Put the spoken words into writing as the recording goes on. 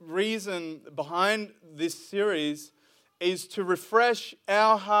reason behind this series is to refresh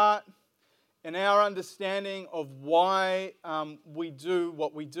our heart and our understanding of why we do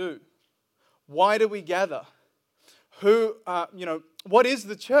what we do. Why do we gather? What is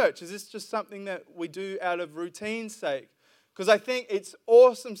the church? Is this just something that we do out of routine's sake? Because I think it's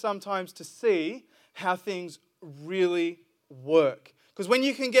awesome sometimes to see how things really work. Because when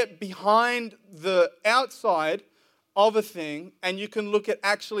you can get behind the outside of a thing and you can look at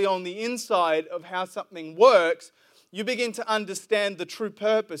actually on the inside of how something works, you begin to understand the true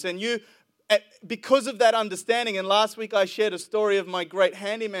purpose. And because of that understanding, and last week I shared a story of my great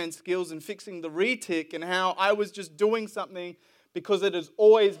handyman skills and fixing the retic and how I was just doing something because it has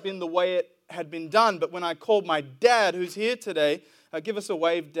always been the way it had been done. But when I called my dad, who's here today, give us a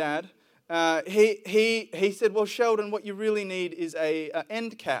wave, Dad. He said, well, Sheldon, what you really need is a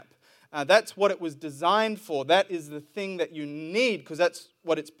end cap. That's what it was designed for. That is the thing that you need because that's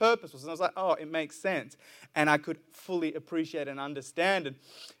what its purpose was. And I was like, oh, it makes sense. And I could fully appreciate and understand it.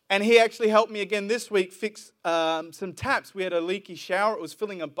 And he actually helped me again this week fix some taps. We had a leaky shower. It was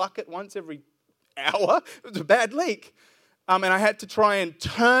filling a bucket once every hour. It was a bad leak. And I had to try and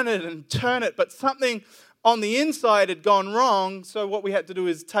turn it. But something on the inside had gone wrong. So what we had to do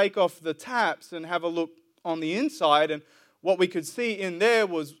is take off the taps and have a look on the inside. And what we could see in there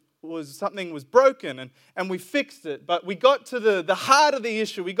was something was broken, and we fixed it. But we got to the heart of the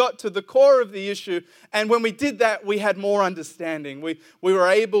issue. We got to the core of the issue. And when we did that, we had more understanding. We were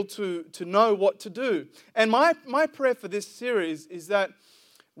able to know what to do. And my prayer for this series is that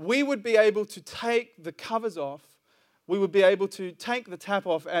we would be able to take the covers off. We would be able to take the tap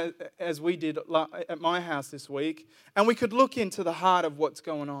off as we did at my house this week. And we could look into the heart of what's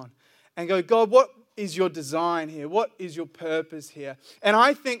going on and go, God, what is your design here? What is your purpose here? And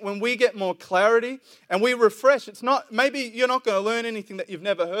I think when we get more clarity and we refresh, maybe you're not going to learn anything that you've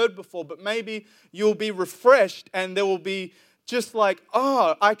never heard before, but maybe you'll be refreshed and there will be just like,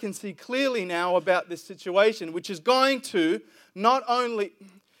 oh, I can see clearly now about this situation, which is going to not only...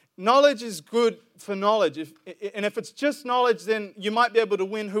 Knowledge is good for knowledge. If it's just knowledge, then you might be able to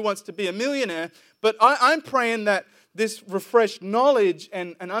win Who Wants to Be a Millionaire. But I'm praying that this refreshed knowledge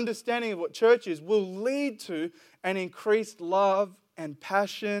and understanding of what church is will lead to an increased love and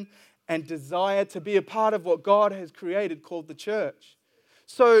passion and desire to be a part of what God has created called the church.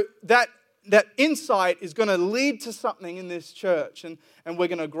 So that insight is going to lead to something in this church, and we're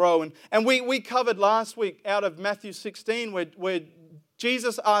going to grow. And we covered last week out of Matthew 16 where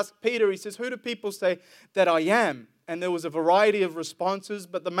Jesus asked Peter, he says, who do people say that I am? And there was a variety of responses,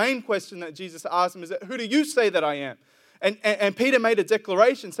 but the main question that Jesus asked him is, who do you say that I am? And Peter made a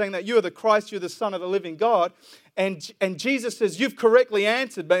declaration saying that you are the Christ, you're the Son of the living God. And Jesus says, you've correctly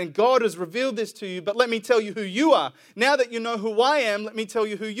answered, but God has revealed this to you, but let me tell you who you are. Now that you know who I am, let me tell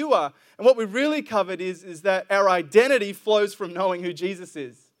you who you are. And what we really covered is that our identity flows from knowing who Jesus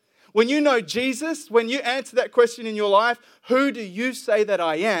is. When you know Jesus, when you answer that question in your life, who do you say that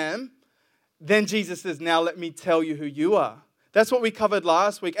I am? Then Jesus says, now let me tell you who you are. That's what we covered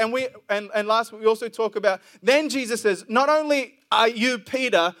last week. And last week we also talk about, then Jesus says, not only are you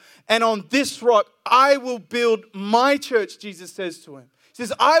Peter, and on this rock I will build my church, Jesus says to him. He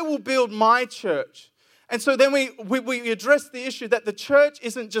says, I will build my church. And so then we address the issue that the church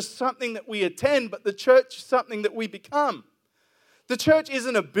isn't just something that we attend, but the church is something that we become. The church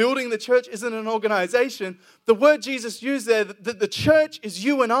isn't a building. The church isn't an organization. The word Jesus used there, the church is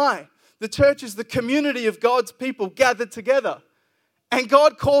you and I. The church is the community of God's people gathered together. And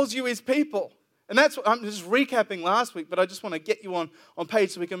God calls you his people. And that's what I'm just recapping last week, but I just want to get you on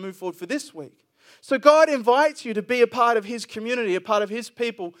page so we can move forward for this week. So God invites you to be a part of his community, a part of his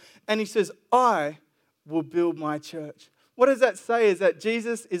people. And he says, I will build my church. What does that say? Is that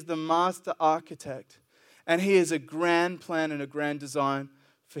Jesus is the master architect. And he has a grand plan and a grand design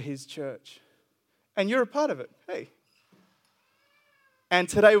for his church. And you're a part of it. Hey. And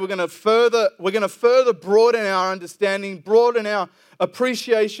today we're going to further broaden our understanding, broaden our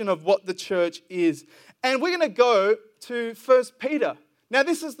appreciation of what the church is. And we're going to go to 1 Peter. Now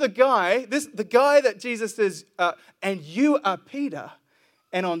this is the guy that Jesus says, and you are Peter,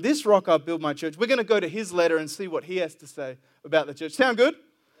 and on this rock I'll build my church. We're going to go to his letter and see what he has to say about the church. Sound good?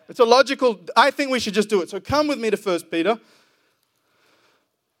 It's a logical, I think we should just do it. So come with me to 1 Peter.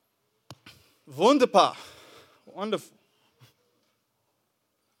 Wunderbar. Wonderful.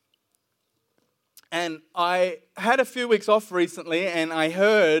 And I had a few weeks off recently, and I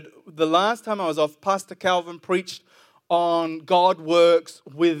heard the last time I was off, Pastor Calvin preached on God works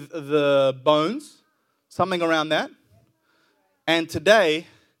with the bones, something around that. And today,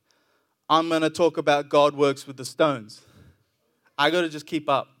 I'm going to talk about God works with the stones. I got to just keep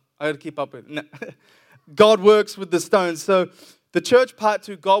up. I got to keep up with it. No. God works with the stones. So the church part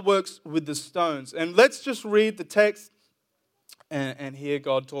 2, God works with the stones. And let's just read the text and hear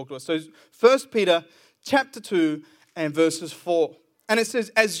God talk to us. So 1 Peter chapter 2 and verses 4. And it says,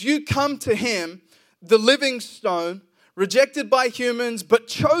 as you come to him, the living stone, rejected by humans, but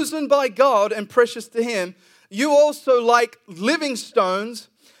chosen by God and precious to him, you also, like living stones,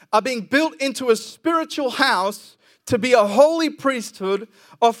 are being built into a spiritual house to be a holy priesthood,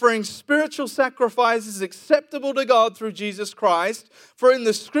 offering spiritual sacrifices acceptable to God through Jesus Christ. For in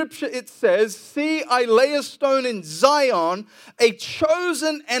the scripture it says, see, I lay a stone in Zion, a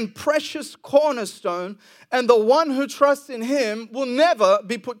chosen and precious cornerstone, and the one who trusts in him will never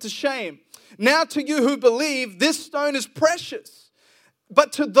be put to shame. Now to you who believe, this stone is precious.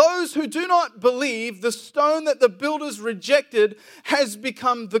 But to those who do not believe, the stone that the builders rejected has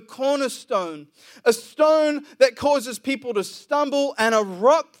become the cornerstone, a stone that causes people to stumble and a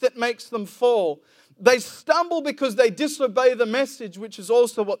rock that makes them fall. They stumble because they disobey the message, which is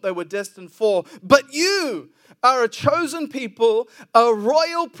also what they were destined for. But you are a chosen people, a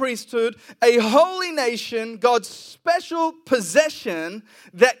royal priesthood, a holy nation, God's special possession,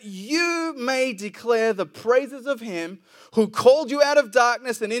 that you may declare the praises of him who called you out of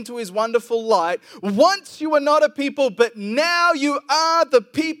darkness and into his wonderful light. Once you were not a people, but now you are the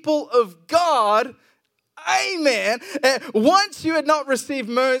people of God. Amen. Once you had not received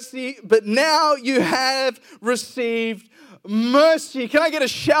mercy, but now you have received mercy. Can I get a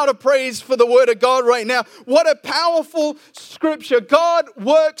shout of praise for the word of God right now? What a powerful scripture. God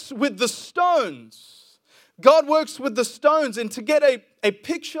works with the stones. God works with the stones. And to get a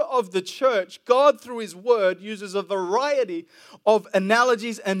picture of the church, God, through his word, uses a variety of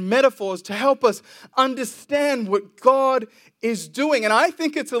analogies and metaphors to help us understand what God is doing. And I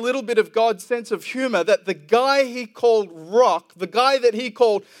think it's a little bit of God's sense of humor that the guy he called Rock, the guy that he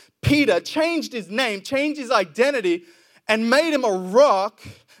called Peter, changed his name, changed his identity, and made him a rock,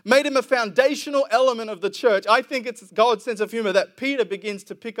 made him a foundational element of the church. I think it's God's sense of humor that Peter begins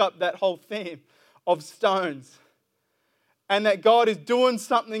to pick up that whole theme of stones. And that God is doing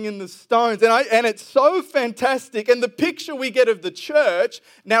something in the stones. And it's so fantastic. And the picture we get of the church,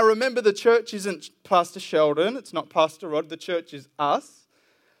 now remember, the church isn't Pastor Sheldon, it's not Pastor Rod, the church is us.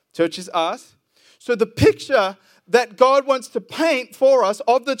 Church is us. So the picture that God wants to paint for us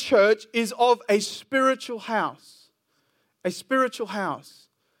of the church is of a spiritual house. A spiritual house.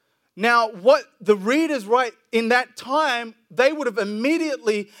 Now, what the readers write in that time, they would have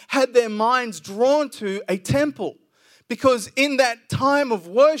immediately had their minds drawn to a temple. Because in that time of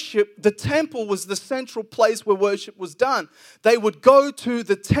worship, the temple was the central place where worship was done. They would go to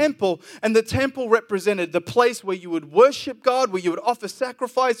the temple, and the temple represented the place where you would worship God, where you would offer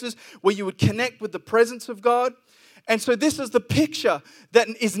sacrifices, where you would connect with the presence of God. And so this is the picture that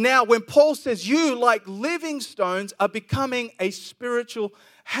is now when Paul says, you, like living stones, are becoming a spiritual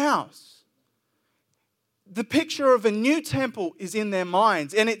house. The picture of a new temple is in their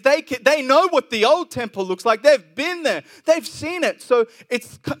minds. And they know what the old temple looks like. They've been there. They've seen it. So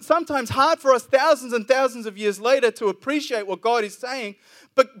it's sometimes hard for us thousands and thousands of years later to appreciate what God is saying.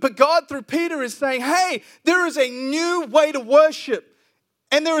 But God, through Peter, is saying, hey, there is a new way to worship.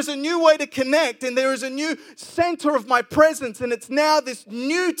 And there is a new way to connect. And there is a new center of my presence. And it's now this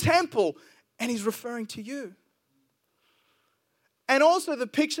new temple. And he's referring to you. And also the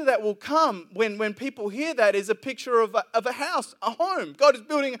picture that will come when people hear that is a picture of a house, a home. God is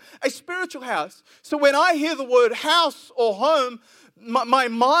building a spiritual house. So when I hear the word house or home, my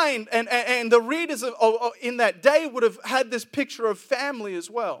mind and the readers in that day would have had this picture of family as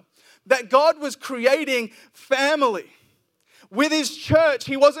well. That God was creating family. With his church,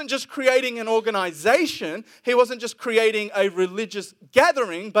 he wasn't just creating an organization. He wasn't just creating a religious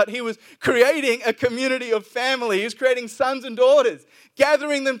gathering, but he was creating a community of family. He was creating sons and daughters,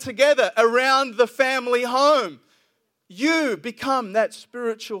 gathering them together around the family home. You become that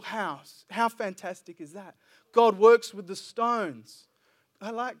spiritual house. How fantastic is that? God works with the stones.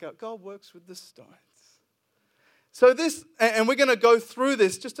 I like God. God works with the stones. So this, and we're going to go through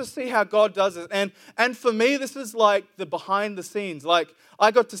this just to see how God does it. And for me, this is like the behind the scenes. Like,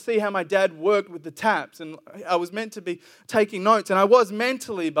 I got to see how my dad worked with the taps. And I was meant to be taking notes. And I was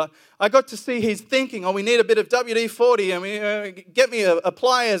mentally, but I got to see his thinking. Oh, we need a bit of WD-40. And get me a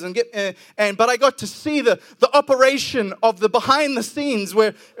pliers. But I got to see the operation of the behind the scenes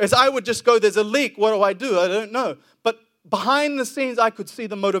where as I would just go, there's a leak. What do? I don't know. But behind the scenes, I could see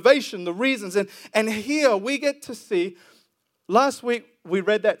the motivation, the reasons. And here we get to see, last week we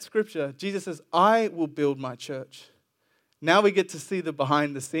read that scripture. Jesus says, I will build my church. Now we get to see the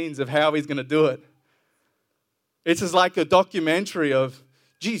behind the scenes of how he's going to do it. It's just like a documentary of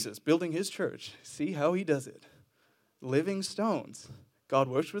Jesus building his church. See how he does it. Living stones. God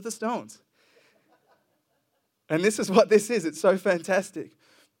works with the stones. And this is what this is. It's so fantastic.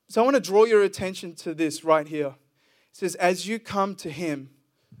 So I want to draw your attention to this right here. It says, as you come to him,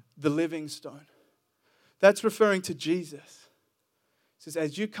 the living stone. That's referring to Jesus. It says,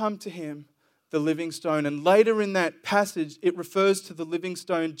 as you come to him, the living stone. And later in that passage, it refers to the living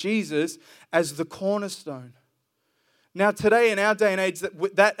stone, Jesus, as the cornerstone. Now today, in our day and age,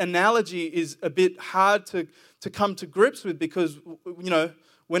 that analogy is a bit hard to come to grips with because,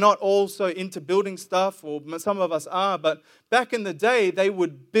 we're not all so into building stuff, or some of us are, but back in the day, they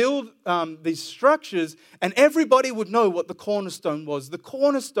would build these structures and everybody would know what the cornerstone was. The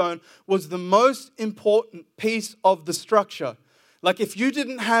cornerstone was the most important piece of the structure. Like if you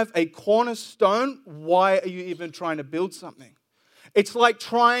didn't have a cornerstone, why are you even trying to build something? It's like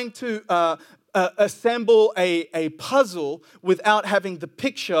trying to assemble a puzzle without having the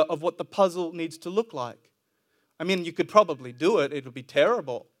picture of what the puzzle needs to look like. I mean, you could probably do it. It would be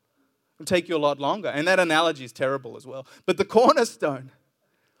terrible. It would take you a lot longer. And that analogy is terrible as well. But the cornerstone,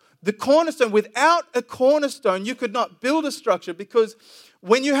 without a cornerstone, you could not build a structure because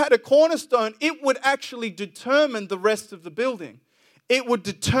when you had a cornerstone, it would actually determine the rest of the building. It would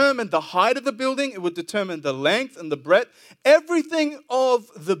determine the height of the building. It would determine the length and the breadth. Everything of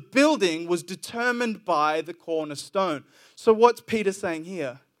the building was determined by the cornerstone. So what's Peter saying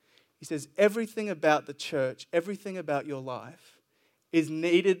here? He says, everything about the church, everything about your life is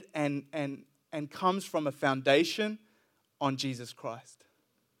needed and comes from a foundation on Jesus Christ.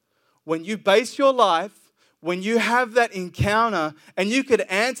 When you base your life, when you have that encounter, and you could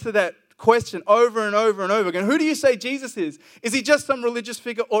answer that question over and over and over again, who do you say Jesus is? Is he just some religious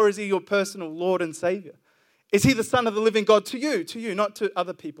figure, or is he your personal Lord and Savior? Is he the Son of the living God to you, not to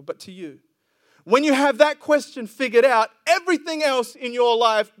other people, but to you? When you have that question figured out, everything else in your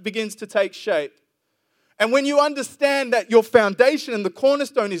life begins to take shape. And when you understand that your foundation and the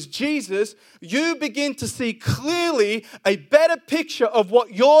cornerstone is Jesus, you begin to see clearly a better picture of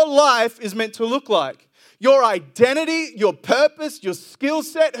what your life is meant to look like. Your identity, your purpose, your skill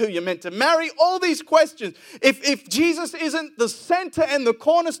set, who you're meant to marry, all these questions. If Jesus isn't the center and the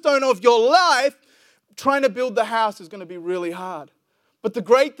cornerstone of your life, trying to build the house is going to be really hard. But the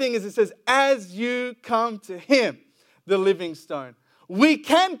great thing is it says, as you come to him, the living stone. We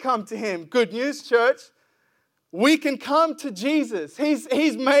can come to him. Good news, church. We can come to Jesus.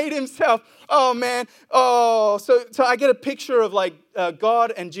 He's made himself. Oh, man. Oh, so I get a picture of like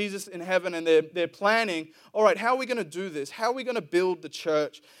God and Jesus in heaven, and they're planning, all right, how are we going to do this? How are we going to build the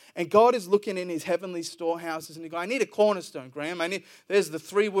church? And God is looking in his heavenly storehouses, and he goes, I need a cornerstone, Graham. There's the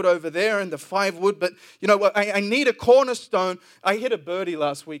 3 wood over there and the 5 wood, but you know what? I need a cornerstone. I hit a birdie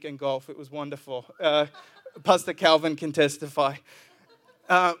last week in golf. It was wonderful. Pastor Calvin can testify.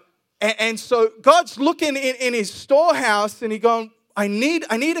 And so God's looking in his storehouse, and he going, I need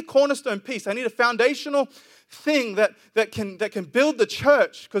a cornerstone piece. I need a foundational thing that can build the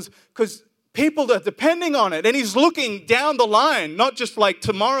church, because people are depending on it. And he's looking down the line, not just like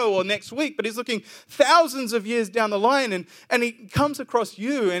tomorrow or next week, but he's looking thousands of years down the line. And he comes across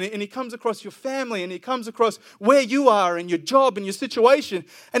you, and he comes across your family, and he comes across where you are and your job and your situation.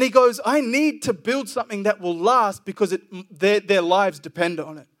 And he goes, I need to build something that will last because their lives depend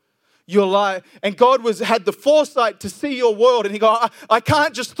on it. Your life. And God had the foresight to see your world. And he goes, I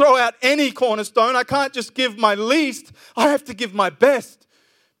can't just throw out any cornerstone. I can't just give my least. I have to give my best.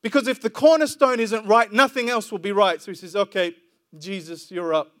 Because if the cornerstone isn't right, nothing else will be right. So he says, okay, Jesus,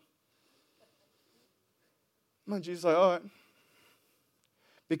 you're up. And Jesus is like, all right.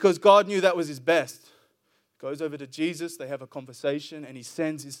 Because God knew that was his best. Goes over to Jesus, they have a conversation, and he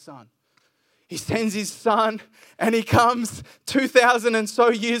sends his son. He sends his son, and he comes 2,000 and so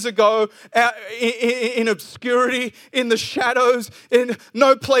years ago out in obscurity, in the shadows, in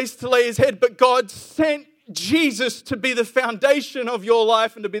no place to lay his head. But God sent Jesus to be the foundation of your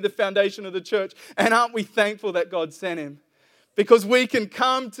life and to be the foundation of the church. And aren't we thankful that God sent him? Because we can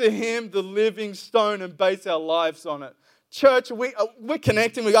come to him, the living stone, and base our lives on it. Church, we're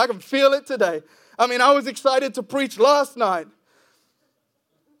connecting. I can feel it today. I mean, I was excited to preach last night.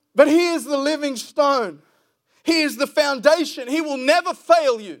 But he is the living stone. He is the foundation. He will never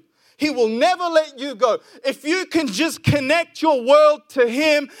fail you. He will never let you go. If you can just connect your world to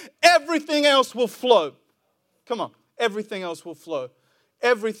him, everything else will flow. Come on. Everything else will flow.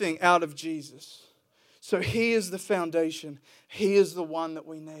 Everything out of Jesus. So he is the foundation. He is the one that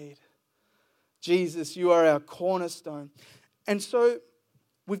we need. Jesus, you are our cornerstone. And so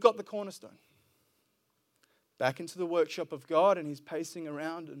we've got the cornerstone. Back into the workshop of God, and he's pacing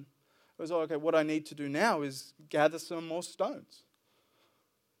around, and I was like, okay, what I need to do now is gather some more stones.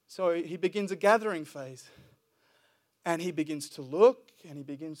 So he begins a gathering phase. And he begins to look and he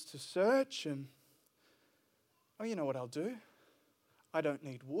begins to search. And, oh, you know what I'll do? I don't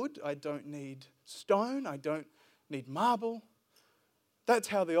need wood. I don't need stone. I don't need marble. That's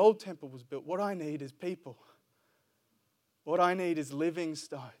how the old temple was built. What I need is people. What I need is living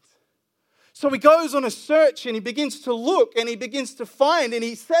stones. So he goes on a search and he begins to look and he begins to find, and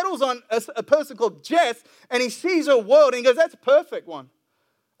he settles on a person called Jess, and he sees her world and he goes, that's a perfect one.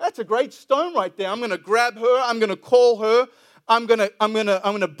 That's a great stone right there. I'm going to grab her. I'm going to call her. I'm going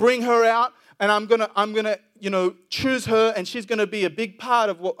to bring her out, and I'm going to choose her, and she's going to be a big part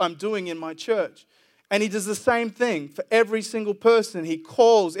of what I'm doing in my church. And he does the same thing for every single person. He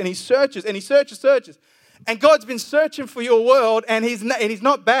calls and he searches and he searches. And God's been searching for your world, and he's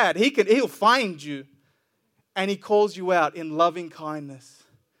not bad. He'll find you. And he calls you out in loving kindness.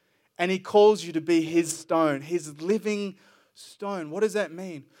 And he calls you to be his stone, his living stone. What does that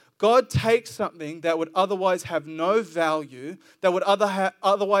mean? God takes something that would otherwise have no value, that would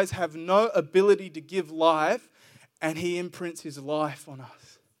otherwise have no ability to give life, and he imprints his life on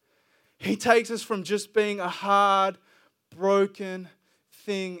us. He takes us from just being a hard, broken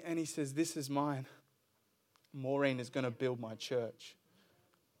thing, and he says, this is mine. Maureen is going to build my church.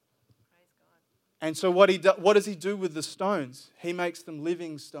 Praise God. And so what does he do with the stones? He makes them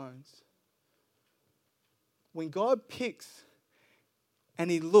living stones. When God picks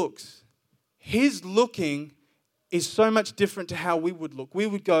and he looks, his looking is so much different to how we would look. We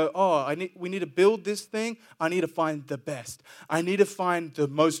would go, we need to build this thing. I need to find the best. I need to find the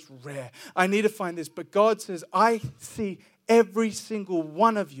most rare. I need to find this. But God says, I see every single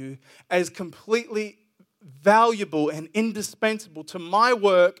one of you as completely valuable and indispensable to my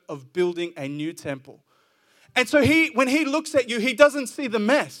work of building a new temple. And so when he looks at you, he doesn't see the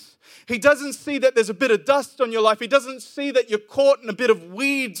mess. He doesn't see that there's a bit of dust on your life. He doesn't see that you're caught in a bit of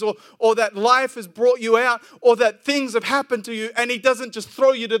weeds, or that life has brought you out, or that things have happened to you, and he doesn't just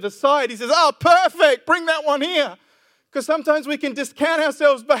throw you to the side. He says, oh, perfect, bring that one here. Because sometimes we can discount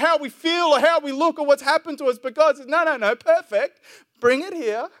ourselves by how we feel or how we look or what's happened to us. But God says, no, perfect, bring it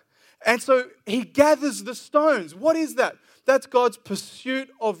here. And so he gathers the stones. What is that? That's God's pursuit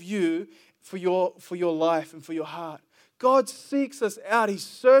of you for your life and for your heart. God seeks us out. He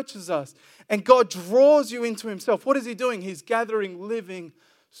searches us. And God draws you into himself. What is he doing? He's gathering living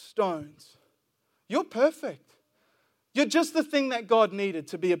stones. You're perfect. You're just the thing that God needed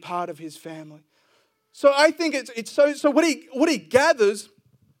to be a part of his family. So I think it's so what he gathers,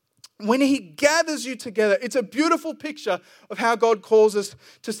 when he gathers you together, it's a beautiful picture of how God calls us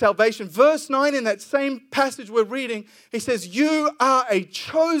to salvation. Verse 9 in that same passage we're reading, he says, you are a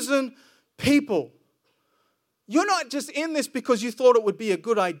chosen people. You're not just in this because you thought it would be a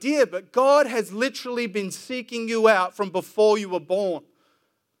good idea, but God has literally been seeking you out from before you were born.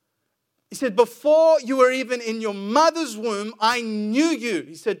 He said, before you were even in your mother's womb, I knew you,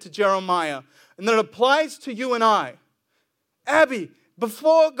 he said to Jeremiah. And that applies to you and I. Abby,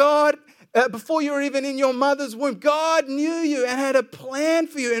 before you were even in your mother's womb, God knew you and had a plan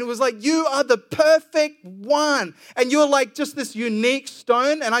for you. And it was like, you are the perfect one. And you're like just this unique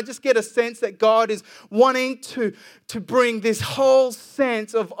stone. And I just get a sense that God is wanting to bring this whole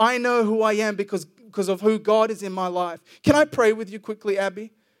sense of, I know who I am because of who God is in my life. Can I pray with you quickly,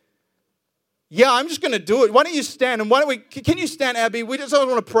 Abby? Yeah, I'm just going to do it. Why don't you stand? And can you stand, Abby? We just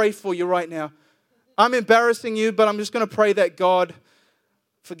want to pray for you right now. I'm embarrassing you, but I'm just going to pray that God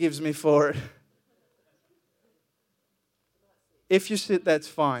forgives me for it. If you sit, that's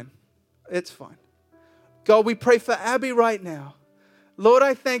fine. It's fine. God, we pray for Abby right now. Lord,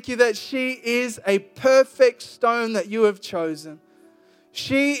 I thank you that she is a perfect stone that you have chosen.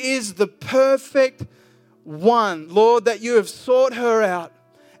 She is the perfect one, Lord, that you have sought her out.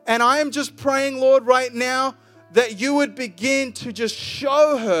 And I am just praying, Lord, right now that you would begin to just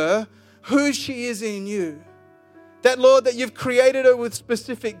show her who she is in you. That, Lord, that you've created her with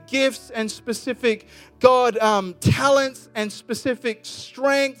specific gifts and specific, God, talents and specific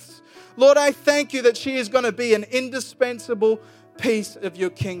strengths. Lord, I thank you that she is going to be an indispensable piece of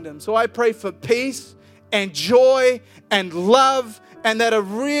your kingdom. So I pray for peace and joy and love, and that a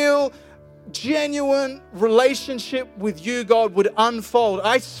real, genuine relationship with you, God, would unfold.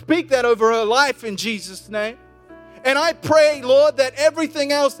 I speak that over her life in Jesus' name. And I pray, Lord, that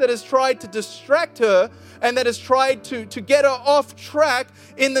everything else that has tried to distract her and that has tried to get her off track,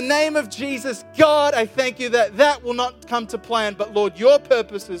 in the name of Jesus, God, I thank you that that will not come to plan, but Lord, your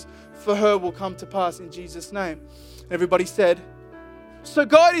purposes for her will come to pass in Jesus' name. Everybody said, so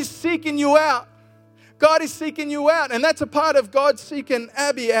God is seeking you out. God is seeking you out. And that's a part of God seeking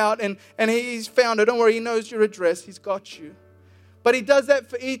Abby out. And he's found her. Don't worry, he knows your address. He's got you. But He does that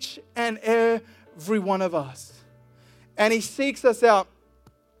for each and every one of us. And He seeks us out.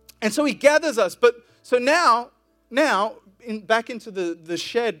 And so He gathers us. But so now back into the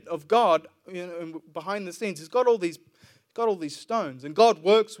shed of God, behind the scenes, He's got all these stones. And God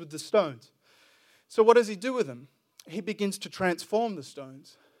works with the stones. So what does He do with them? He begins to transform the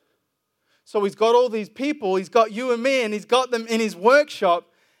stones. So He's got all these people, He's got you and me, and He's got them in His workshop.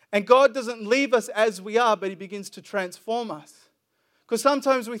 And God doesn't leave us as we are, but He begins to transform us. Because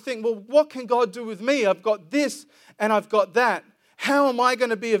sometimes we think, well, what can God do with me? I've got this and I've got that. How am I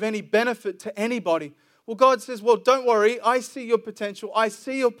going to be of any benefit to anybody? Well, God says, well, don't worry. I see your potential. I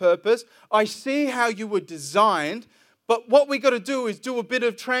see your purpose. I see how you were designed. But what we got to do is do a bit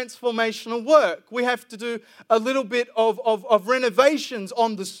of transformational work. We have to do a little bit of renovations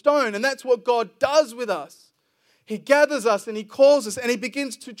on the stone. And that's what God does with us. He gathers us and He calls us and He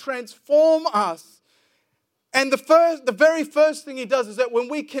begins to transform us. And the very first thing He does is that when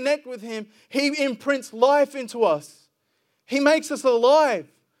we connect with Him, He imprints life into us. He makes us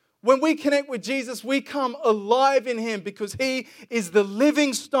alive. When we connect with Jesus, we come alive in Him because He is the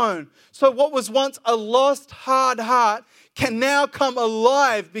living stone. So what was once a lost, hard heart can now come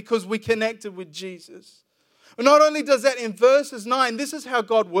alive because we connected with Jesus. And not only does that in verses 9, this is how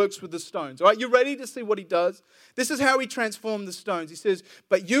God works with the stones. All right, you ready to see what He does? This is how He transformed the stones. He says,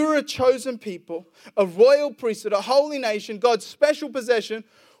 but you are a chosen people, a royal priesthood, a holy nation, God's special possession,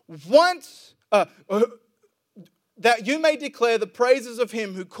 that you may declare the praises of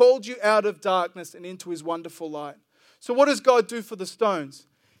Him who called you out of darkness and into His wonderful light. So what does God do for the stones?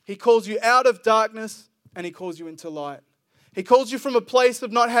 He calls you out of darkness and He calls you into light. He calls you from a place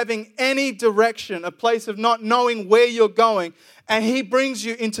of not having any direction, a place of not knowing where you're going, and He brings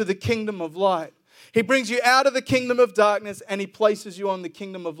you into the kingdom of light. He brings you out of the kingdom of darkness and He places you on the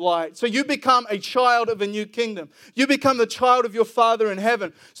kingdom of light. So you become a child of a new kingdom. You become the child of your Father in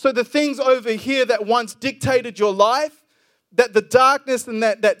heaven. So the things over here that once dictated your life, that the darkness and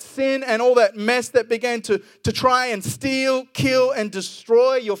that sin and all that mess that began to try and steal, kill, and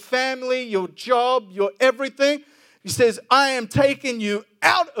destroy your family, your job, your everything, He says, I am taking you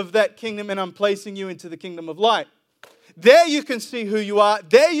out of that kingdom and I'm placing you into the kingdom of light. There you can see who you are.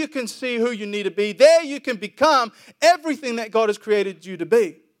 There you can see who you need to be. There you can become everything that God has created you to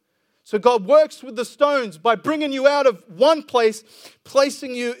be. So God works with the stones by bringing you out of one place,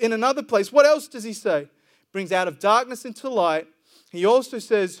 placing you in another place. What else does He say? Brings out of darkness into light. He also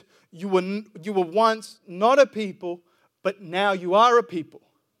says, you were once not a people, but now you are a people.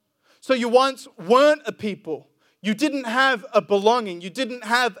 So you once weren't a people. You didn't have a belonging. You didn't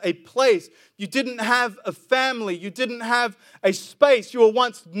have a place. You didn't have a family. You didn't have a space. You were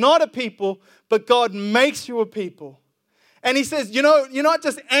once not a people, but God makes you a people. And He says, you're not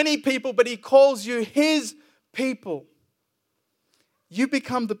just any people, but He calls you His people. You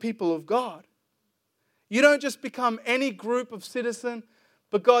become the people of God. You don't just become any group of citizen,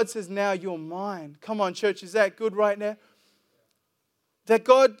 but God says, now you're mine. Come on, church, is that good right now? That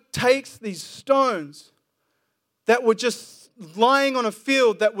God takes these stones that were just lying on a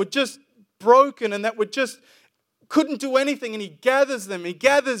field, that were just broken and that were just couldn't do anything, and He gathers them. He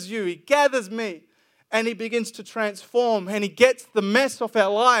gathers you. He gathers me. And He begins to transform, and He gets the mess off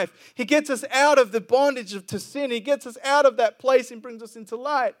our life. He gets us out of the bondage to sin. He gets us out of that place and brings us into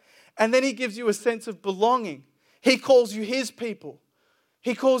light. And then He gives you a sense of belonging. He calls you His people.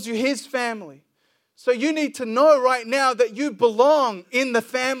 He calls you His family. So you need to know right now that you belong in the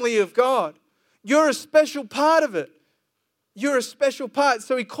family of God. You're a special part of it. You're a special part.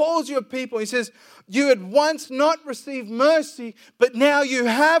 So He calls you a people. He says, you had once not received mercy, but now you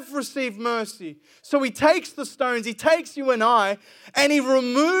have received mercy. So He takes the stones, He takes you and I, and He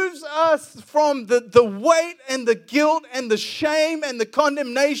removes us from the weight and the guilt and the shame and the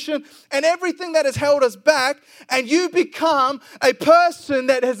condemnation and everything that has held us back. And you become a person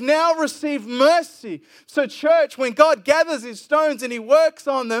that has now received mercy. So church, when God gathers His stones and He works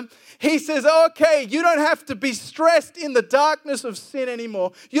on them, He says, okay, you don't have to be stressed in the darkness of sin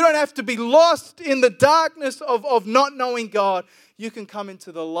anymore. You don't have to be lost in the darkness of not knowing God. You can come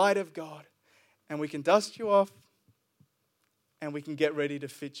into the light of God, and we can dust you off and we can get ready to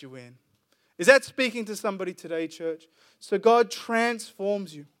fit you in. Is that speaking to somebody today, church? So God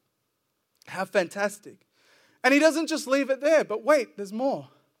transforms you. How fantastic. And He doesn't just leave it there, but wait, there's more.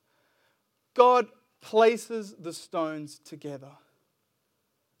 God places the stones together.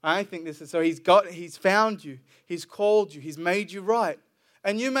 I think this is so He's found you. He's called you. He's made you right.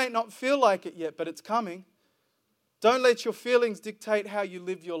 And you may not feel like it yet, but it's coming. Don't let your feelings dictate how you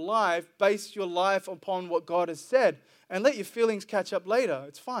live your life. Base your life upon what God has said. And let your feelings catch up later.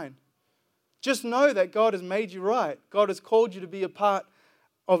 It's fine. Just know that God has made you right. God has called you to be a part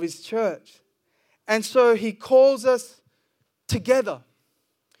of His church. And so He calls us together.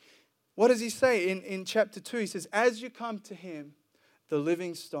 What does He say in chapter 2? He says, as you come to Him, the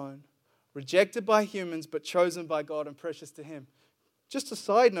living stone, rejected by humans but chosen by God and precious to Him. Just a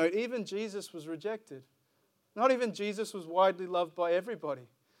side note, even Jesus was rejected. Not even Jesus was widely loved by everybody.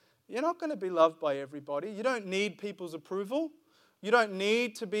 You're not going to be loved by everybody. You don't need people's approval. You don't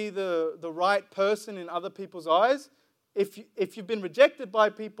need to be the right person in other people's eyes. If you've been rejected by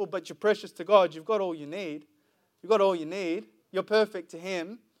people but you're precious to God, you've got all you need. You've got all you need. You're perfect to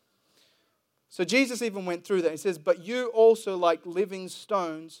Him. So Jesus even went through that. He says, but you also, like living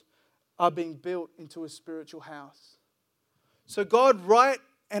stones, are being built into a spiritual house. So God,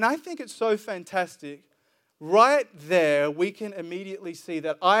 and I think it's so fantastic, right there we can immediately see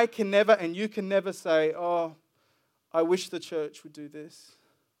that I can never and you can never say, oh, I wish the church would do this.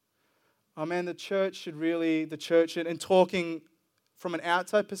 Oh man, the church should really, and talking from an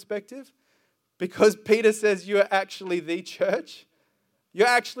outside perspective, because Peter says you're actually the church. You're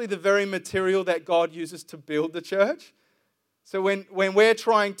actually the very material that God uses to build the church. So when we're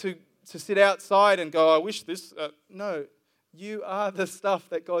trying to sit outside and go, I wish this, no, you are the stuff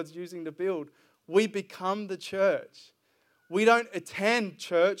that God's using to build. We become the church. We don't attend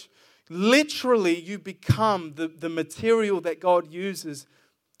church. Literally, you become the material that God uses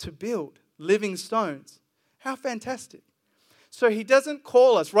to build, living stones. How fantastic. So He doesn't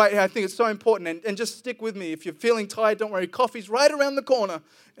call us, right? I think it's so important. And just stick with me. If you're feeling tired, don't worry. Coffee's right around the corner.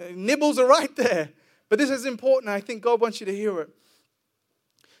 Nibbles are right there. But this is important. I think God wants you to hear it.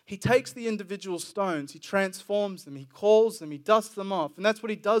 He takes the individual stones. He transforms them. He calls them. He dusts them off. And that's what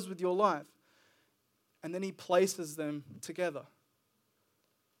He does with your life. And then He places them together.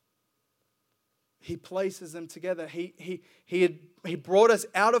 He places them together. He brought us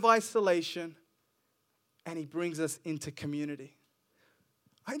out of isolation and He brings us into community.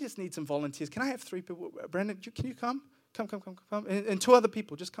 I just need some volunteers. Can I have 3 people? Brandon, can you come? Come. And 2 other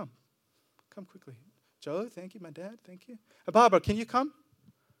people, just come. Come quickly. Joe, thank you. My dad, thank you. Barbara, can you come?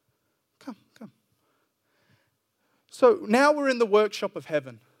 Come. So now we're in the workshop of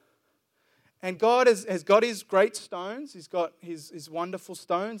heaven. And God has got His great stones. He's got His wonderful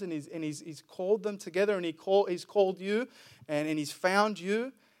stones, and He's called them together, and He's called you, and He's found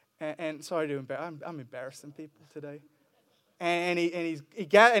you. And sorry to embarrass, I'm embarrassing people today. And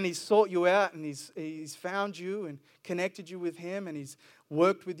He's sought you out, and He's found you and connected you with Him, and He's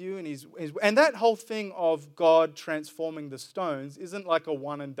worked with you, and that whole thing of God transforming the stones isn't like a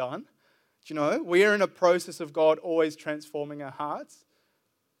one and done. Do you know? We are in a process of God always transforming our hearts.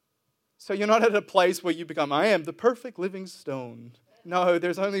 So you're not at a place where you become, I am the perfect living stone. No,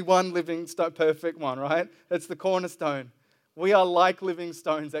 there's only one living perfect one, right? That's the cornerstone. We are like living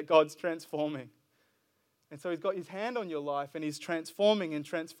stones that God's transforming. And so He's got His hand on your life, and He's transforming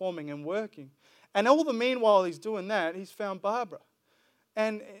and working. And all the meanwhile He's doing that, He's found Barbara.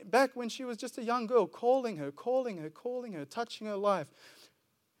 And back when she was just a young girl, calling her, touching her life,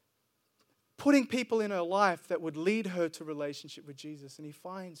 putting people in her life that would lead her to relationship with Jesus. And He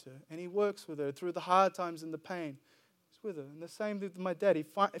finds her, and He works with her through the hard times and the pain. He's with her. And the same with my dad. He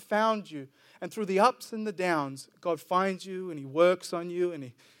found you. And through the ups and the downs, God finds you, and He works on you.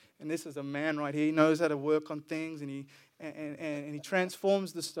 And this is a man right here. He knows how to work on things, and he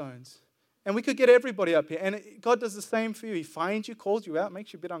transforms the stones. And we could get everybody up here. And God does the same for you. He finds you, calls you out,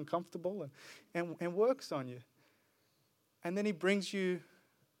 makes you a bit uncomfortable, and works on you. And then He brings you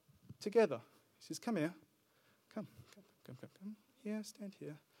together. He says, come here. Come. Here, stand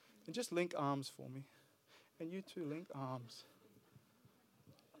here. And just link arms for me. And you too, link arms.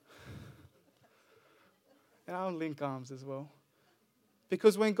 And I'll link arms as well.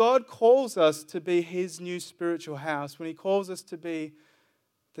 Because when God calls us to be His new spiritual house, when He calls us to be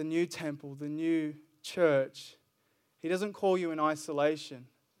the new temple, the new church, He doesn't call you in isolation.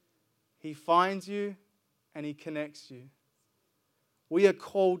 He finds you and He connects you. We are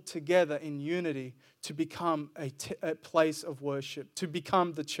called together in unity to become a place of worship, to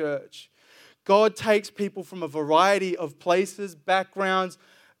become the church. God takes people from a variety of places, backgrounds,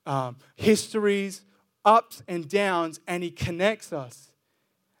 histories, ups and downs, and He connects us.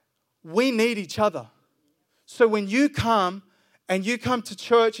 We need each other. So when you come to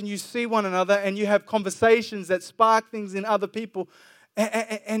church and you see one another and you have conversations that spark things in other people,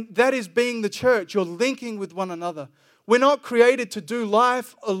 and that is being the church. You're linking with one another. We're not created to do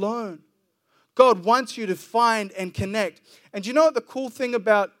life alone. God wants you to find and connect. And you know what the cool thing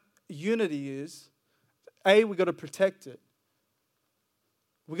about unity is? We've got to protect it.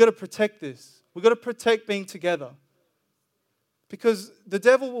 We've got to protect this. We've got to protect being together. Because the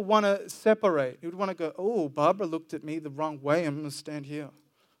devil will want to separate. He would want to go, oh, Barbara looked at me the wrong way. I'm going to stand here.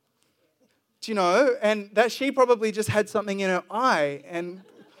 Do you know? And that she probably just had something in her eye.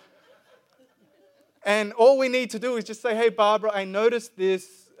 And all we need to do is just say, hey, Barbara, I noticed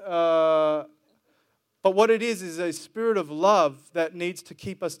this. But what it is a spirit of love that needs to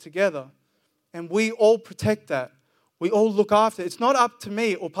keep us together. And we all protect that. We all look after it. It's not up to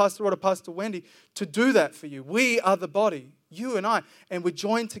me or Pastor Rod or Pastor Wendy to do that for you. We are the body, you and I, and we're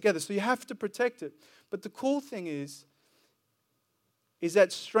joined together. So you have to protect it. But the cool thing is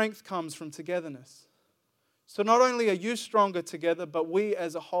that strength comes from togetherness. So not only are you stronger together, but we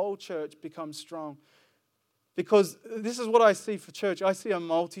as a whole church become strong. Because this is what I see for church. I see a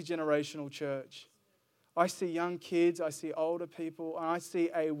multi-generational church. I see young kids, I see older people, and I see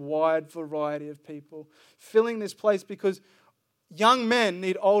a wide variety of people filling this place because young men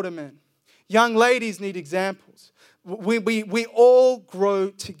need older men. Young ladies need examples. We all grow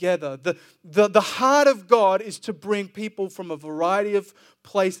together. The heart of God is to bring people from a variety of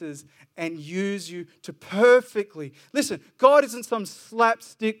places and use you to perfectly. Listen, God isn't some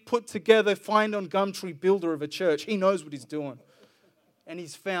slapstick, put together, find on Gumtree builder of a church. He knows what He's doing. And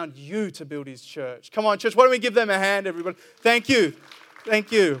He's found you to build His church. Come on, church. Why don't we give them a hand, everybody? Thank you.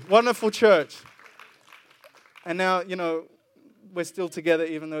 Thank you. Wonderful church. And now, we're still together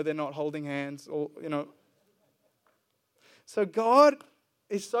even though they're not holding hands or. So God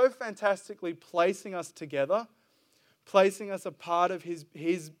is so fantastically placing us together, placing us a part of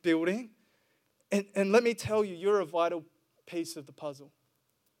His building. And let me tell you, you're a vital piece of the puzzle.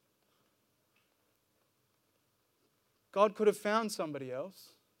 God could have found somebody else,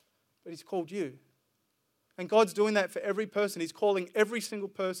 but He's called you. And God's doing that for every person. He's calling every single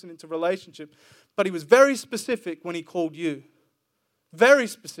person into relationship. But He was very specific when He called you. Very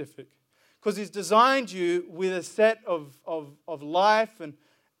specific. Because He's designed you with a set of life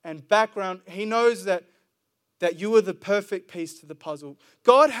and background. He knows that you are the perfect piece to the puzzle.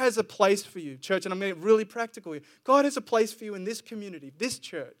 God has a place for you, church, and I'm going to get really practical here. God has a place for you in this community, this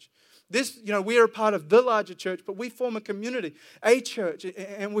church. We are a part of the larger church, but we form a community, a church,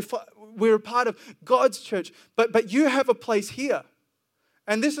 and we're a part of God's church. But you have a place here.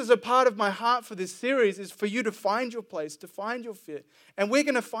 And this is a part of my heart for this series, is for you to find your place, to find your fit. And we're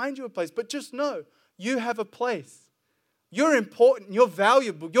going to find you a place. But just know, you have a place. You're important, you're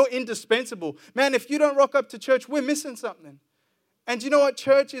valuable, you're indispensable. Man, if you don't rock up to church, we're missing something. And you know what?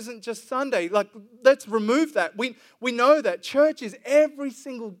 Church isn't just Sunday. Let's remove that. We know that. Church is every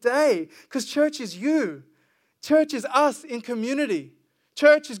single day because church is you. Church is us in community.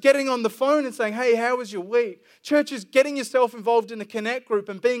 Church is getting on the phone and saying, hey, how was your week? Church is getting yourself involved in a connect group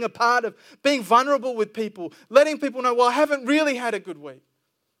and being a part of, being vulnerable with people, letting people know, well, I haven't really had a good week.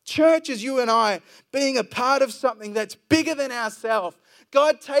 Church is you and I being a part of something that's bigger than ourselves.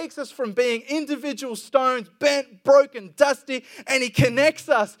 God takes us from being individual stones, bent, broken, dusty, and He connects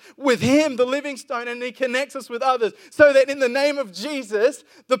us with Him, the living stone, and He connects us with others so that in the name of Jesus,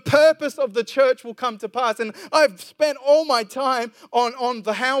 the purpose of the church will come to pass. And I've spent all my time on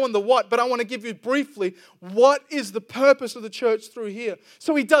the how and the what, but I want to give you briefly what is the purpose of the church through here.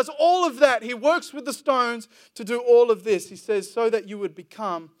 So He does all of that. He works with the stones to do all of this. He says, so that you would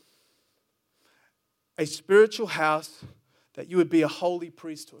become a spiritual house, that you would be a holy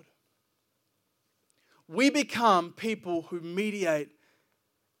priesthood. We become people who mediate.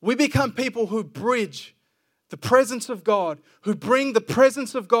 We become people who bridge the presence of God, who bring the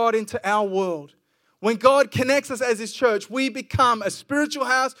presence of God into our world. When God connects us as His church, we become a spiritual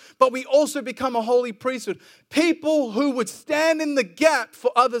house, but we also become a holy priesthood. People who would stand in the gap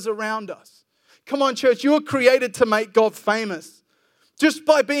for others around us. Come on, church, you were created to make God famous. Just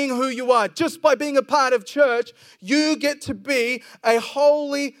by being who you are, just by being a part of church, you get to be a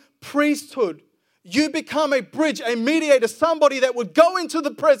holy priesthood. You become a bridge, a mediator, somebody that would go into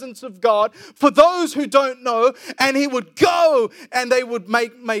the presence of God for those who don't know, and He would go and they would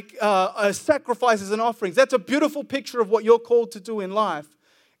make sacrifices and offerings. That's a beautiful picture of what you're called to do in life,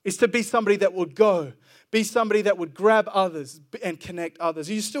 is to be somebody that would go, be somebody that would grab others and connect others.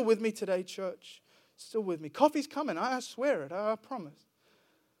 Are you still with me today, church? Still with me? Coffee's coming, I swear it, I promise.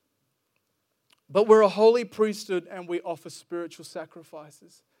 But we're a holy priesthood and we offer spiritual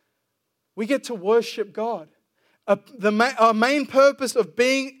sacrifices. We get to worship God. Our main purpose of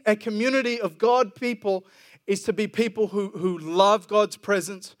being a community of God people is to be people who love God's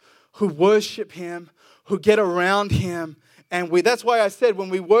presence, who worship Him, who get around Him. And that's why I said when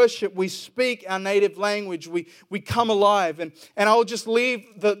we worship, we speak our native language. We come alive. And I'll just leave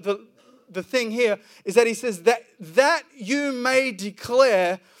the thing here is that He says that you may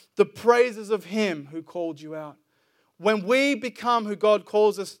declare the praises of Him who called you out. When we become who God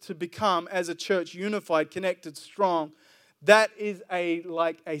calls us to become as a church, unified, connected, strong, that is a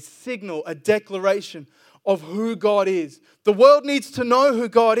signal, a declaration of who God is. The world needs to know who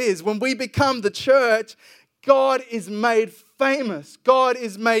God is. When we become the church, God is made famous. God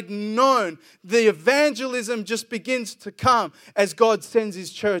is made known. The evangelism just begins to come as God sends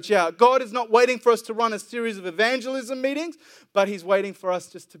His church out. God is not waiting for us to run a series of evangelism meetings, but He's waiting for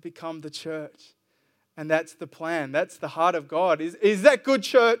us just to become the church. And that's the plan. That's the heart of God. Is that good,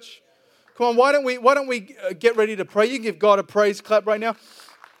 church? Come on, why don't we get ready to pray? You give God a praise clap right now.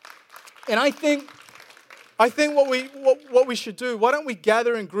 And I think what we should do, why don't we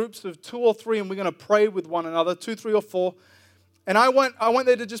gather in groups of 2 or 3 and we're going to pray with one another, 2, 3 or 4. And I want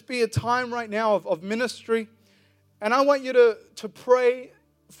there to just be a time right now of ministry. And I want you to pray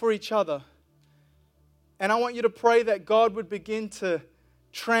for each other. And I want you to pray that God would begin to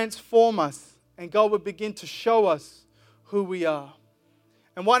transform us and God would begin to show us who we are.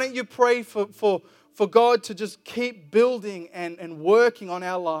 And why don't you pray for God to just keep building and working on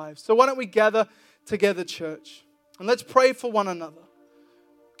our lives. So why don't we gather together, church? And let's pray for one another.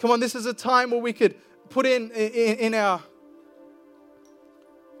 Come on, this is a time where we could put in our...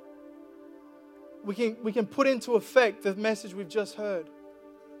 We can put into effect the message we've just heard.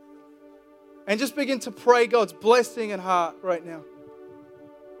 And just begin to pray God's blessing and heart right now.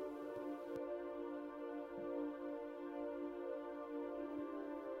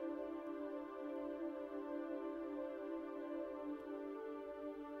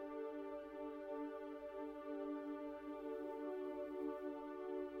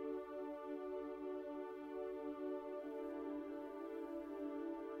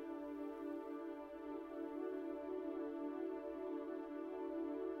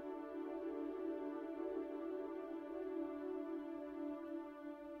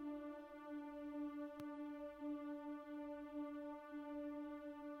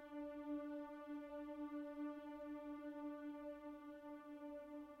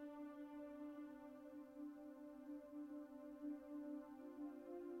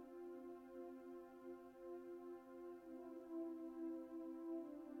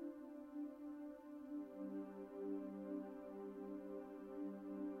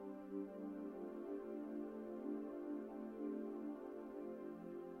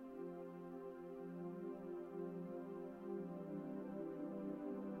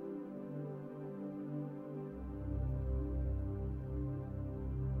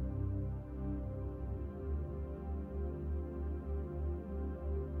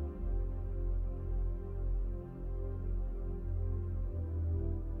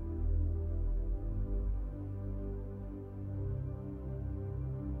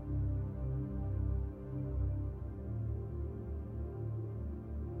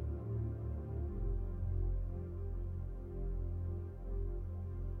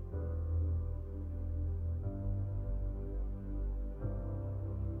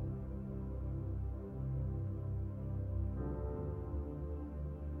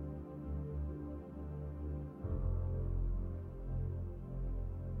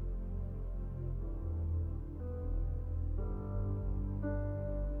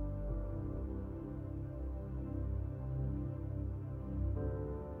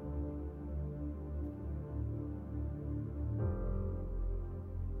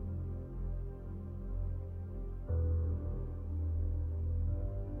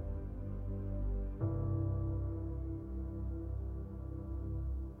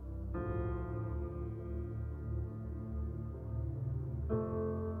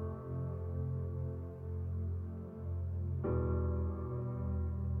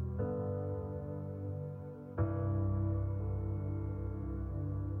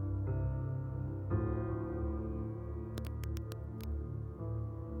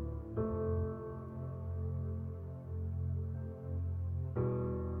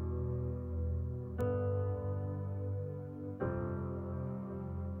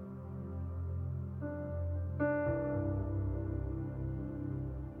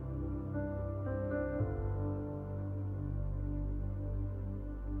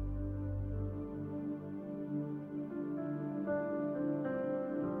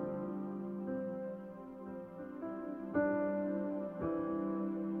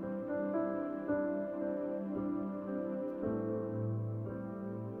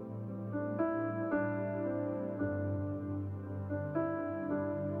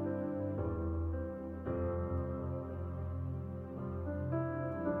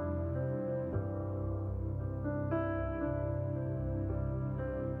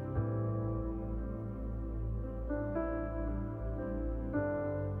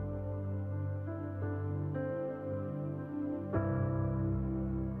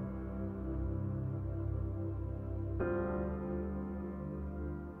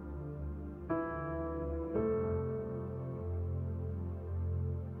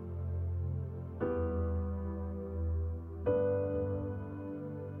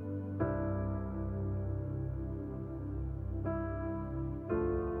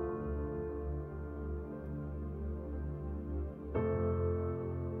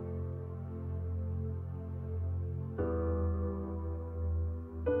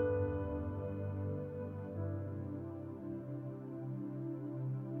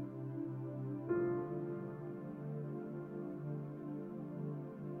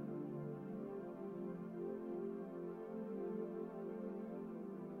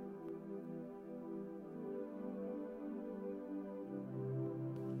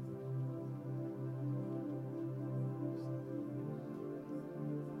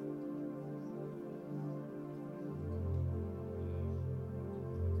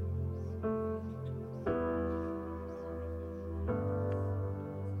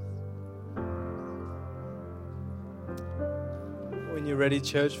 when you're ready,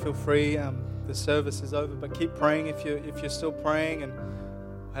 church, feel free. The service is over, but keep praying if you're still praying, and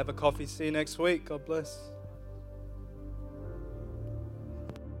have a coffee. See you next week. God bless.